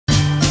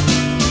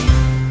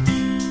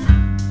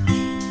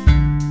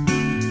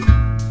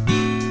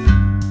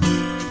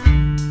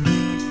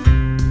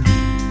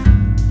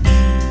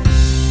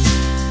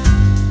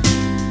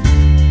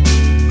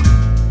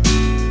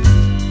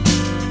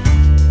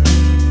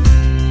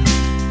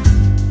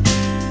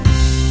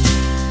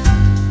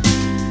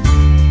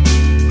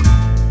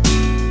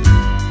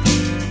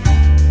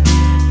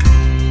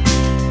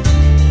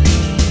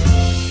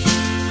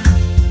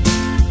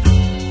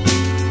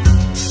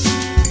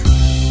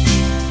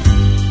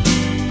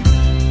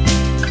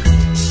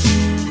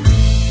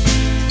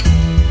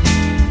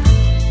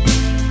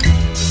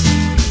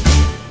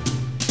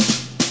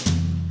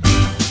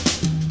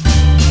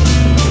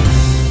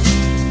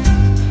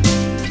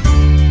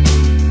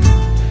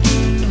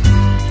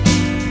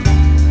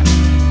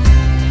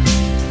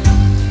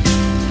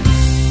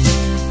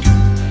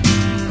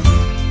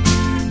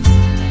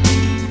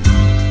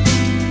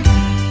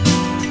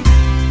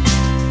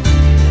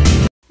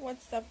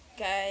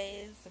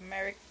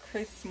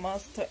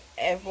to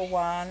every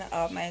one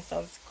of my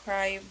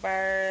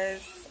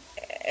subscribers.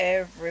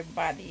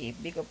 Everybody,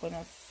 big up on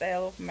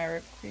yourself.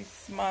 Merry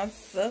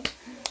Christmas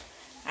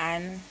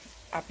and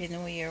Happy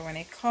New Year when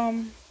it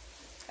come.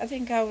 I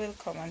think I will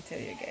come and tell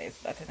you guys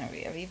that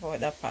anyway. I leave out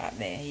that part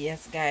there.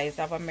 Yes, guys,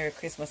 have a Merry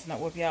Christmas and I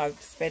hope you all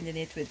spending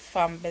it with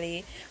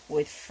family,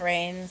 with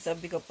friends. So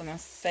big up on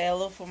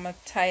yourself. I'm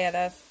tired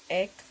as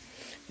heck.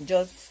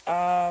 Just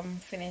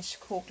finished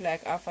cook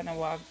like half an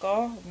hour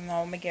ago.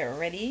 Now me get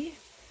ready.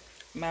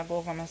 I go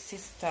over my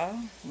sister.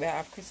 We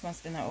have Christmas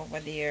dinner over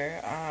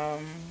there.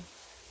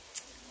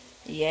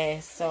 Yeah,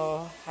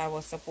 so I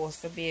was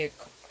supposed to bake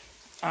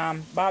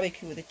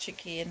barbecue the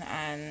chicken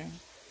and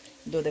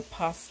do the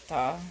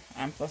pasta,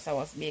 and plus I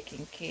was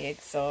baking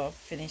cake, so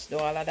finished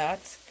all of that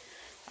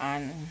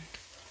and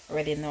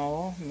ready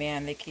now. Me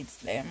and the kids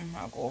them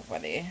I'll go over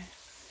there.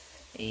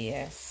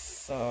 Yes,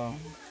 so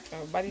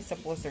everybody's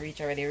supposed to reach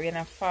already. Rain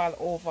and fall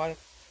over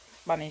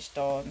Spanish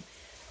Town,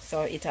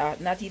 so it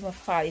not even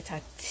fall, it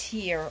a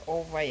tear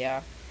over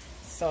here,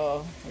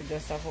 so we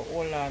just have to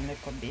hold on a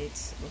little bit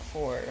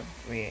before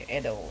we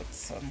head out.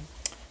 So,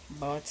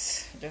 but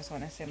just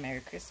want to say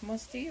Merry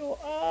Christmas to you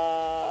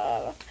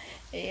all.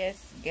 Yes,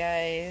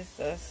 guys.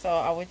 So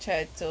I will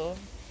try to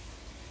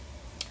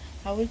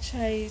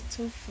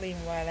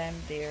film while I'm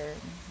there.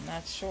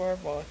 Not sure,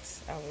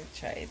 but I will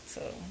try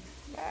to.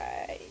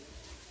 Bye.